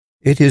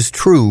It is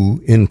true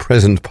in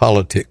present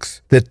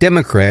politics that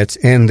Democrats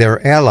and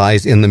their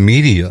allies in the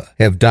media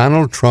have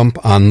Donald Trump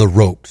on the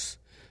ropes.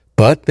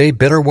 But they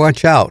better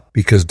watch out,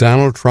 because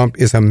Donald Trump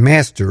is a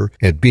master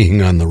at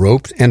being on the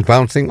ropes and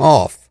bouncing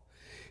off.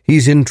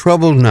 He's in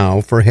trouble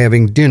now for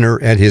having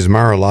dinner at his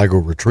Mar-a-Lago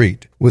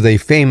retreat with a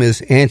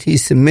famous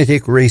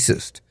anti-Semitic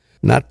racist.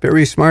 Not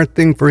very smart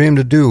thing for him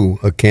to do,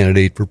 a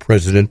candidate for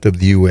president of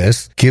the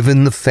U.S.,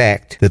 given the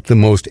fact that the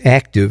most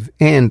active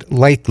and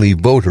likely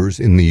voters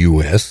in the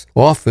U.S.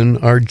 often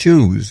are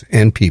Jews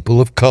and people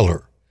of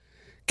color.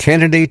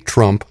 Candidate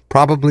Trump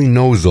probably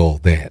knows all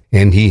that,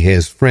 and he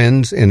has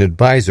friends and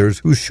advisors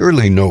who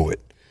surely know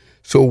it.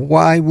 So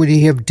why would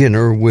he have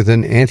dinner with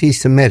an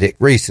anti-Semitic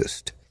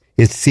racist?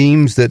 It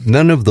seems that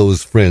none of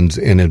those friends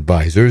and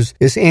advisors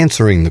is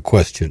answering the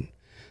question.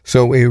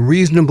 So a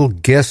reasonable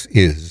guess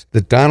is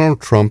that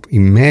Donald Trump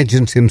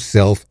imagines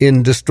himself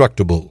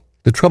indestructible.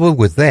 The trouble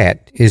with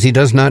that is he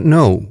does not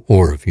know,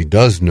 or if he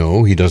does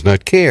know, he does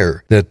not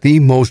care, that the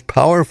most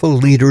powerful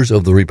leaders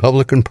of the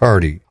Republican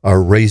Party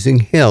are raising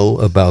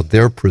hell about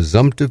their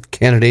presumptive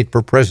candidate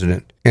for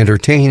president,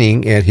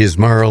 entertaining at his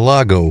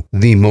Mar-a-Lago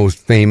the most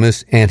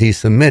famous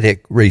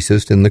anti-Semitic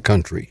racist in the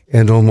country.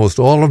 And almost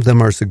all of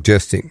them are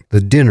suggesting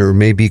the dinner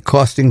may be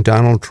costing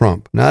Donald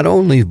Trump not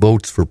only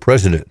votes for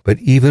president, but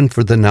even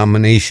for the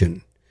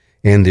nomination.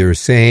 And they're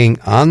saying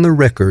on the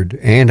record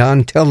and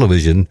on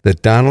television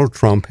that Donald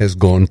Trump has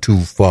gone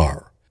too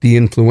far. The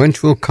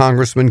influential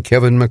Congressman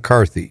Kevin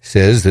McCarthy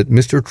says that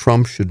Mr.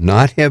 Trump should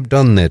not have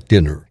done that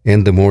dinner,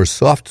 and the more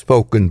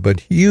soft-spoken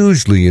but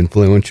hugely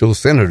influential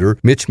Senator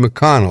Mitch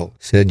McConnell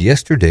said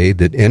yesterday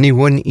that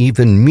anyone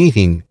even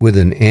meeting with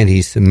an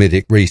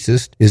anti-Semitic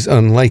racist is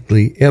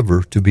unlikely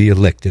ever to be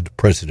elected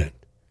president.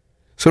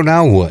 So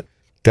now what?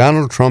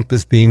 Donald Trump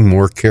is being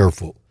more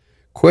careful.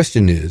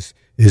 Question is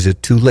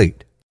it too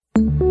late?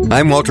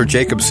 I'm Walter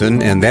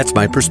Jacobson, and that's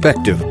my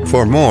perspective.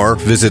 For more,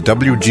 visit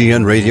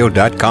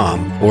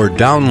WGNradio.com or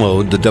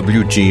download the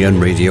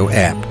WGN Radio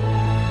app.